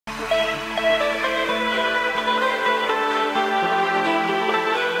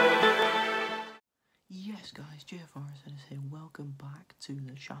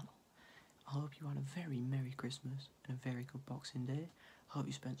very good Boxing Day. I hope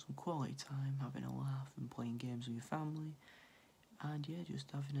you spent some quality time having a laugh and playing games with your family. And yeah,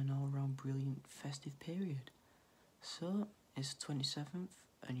 just having an all-round brilliant festive period. So, it's the 27th,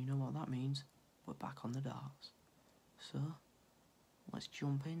 and you know what that means. We're back on the darts. So, let's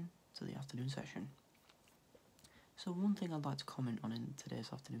jump in to the afternoon session. So one thing I'd like to comment on in today's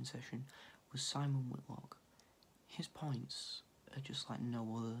afternoon session was Simon Whitlock. His points are just like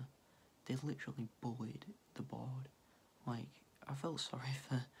no other. They literally bullied the board. Like, I felt sorry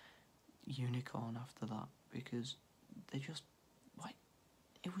for Unicorn after that, because they just, like,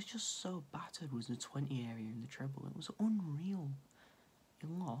 it was just so battered was the 20 area in the treble. It was unreal. It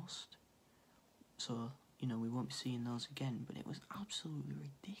lost. So, you know, we won't be seeing those again, but it was absolutely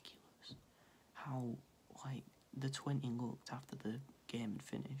ridiculous how, like, the 20 looked after the game had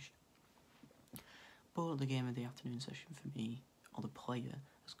finished. But the game of the afternoon session for me, or the player,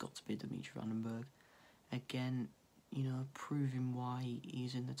 has got to be Dimitri Vandenberg. Again, you know, proving why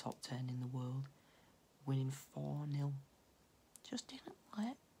he's in the top 10 in the world, winning 4-0. Just didn't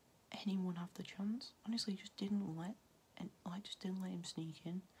let anyone have the chance. Honestly, just didn't let him sneak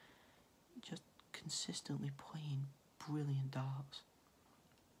in. Just consistently playing brilliant darts.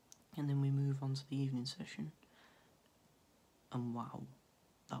 And then we move on to the evening session. And wow,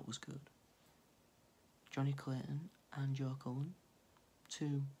 that was good. Johnny Clayton and Joe Cullen,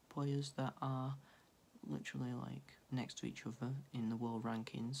 two players that are literally like next to each other in the world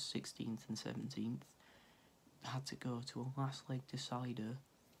rankings, 16th and 17th, had to go to a last leg decider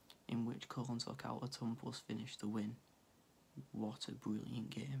in which Cullen took out a ton plus finish to win. What a brilliant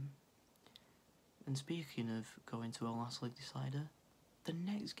game. And speaking of going to a last leg decider, the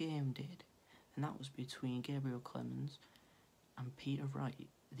next game did, and that was between Gabriel Clemens and Peter Wright,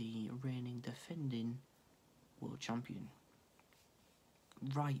 the reigning defending world champion.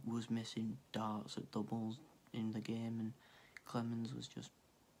 Wright was missing darts at doubles in the game, and Clemens was just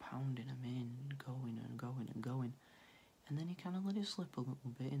pounding him in, going and going and going. And then he kind of let it slip a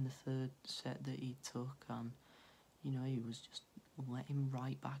little bit in the third set that he took, and you know, he was just letting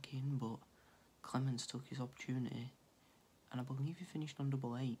Wright back in, but Clemens took his opportunity, and I believe he finished on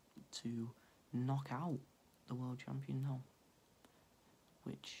 8-8 to knock out the world champion now,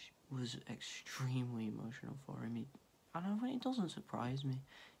 which was extremely emotional for him. It doesn't surprise me.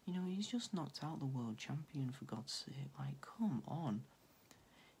 You know, he's just knocked out the world champion, for God's sake. Like, come on.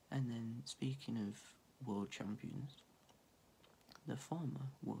 And then, speaking of world champions, the former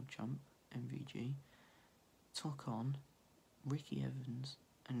world champ, MVG, took on Ricky Evans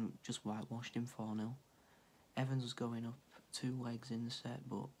and just whitewashed him 4-0. Evans was going up 2 legs in the set,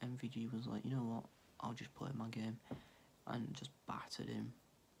 but MVG was like, you know what, I'll just play my game, and just battered him.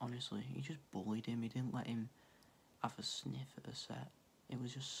 Honestly, he just bullied him. He didn't let him have a sniff at a set. It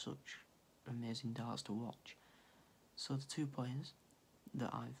was just such amazing darts to watch. So the two players that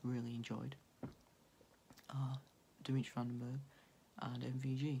I've really enjoyed are Dimitri Vandenberg and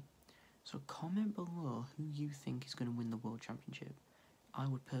MVG. So comment below who you think is going to win the World Championship. I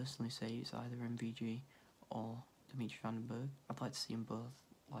would personally say it's either MVG or Dimitri Vandenberg. I'd like to see them both,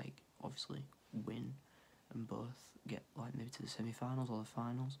 like, obviously win and both get, like, maybe to the semi-finals or the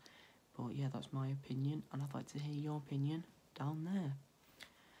finals. But yeah, that's my opinion, and I'd like to hear your opinion down there.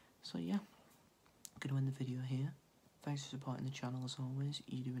 So yeah, I'm going to end the video here. Thanks for supporting the channel as always.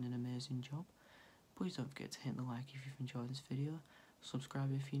 You're doing an amazing job. Please don't forget to hit the like if you've enjoyed this video.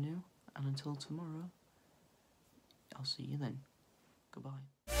 Subscribe if you're new. And until tomorrow, I'll see you then.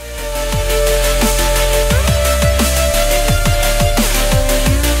 Goodbye.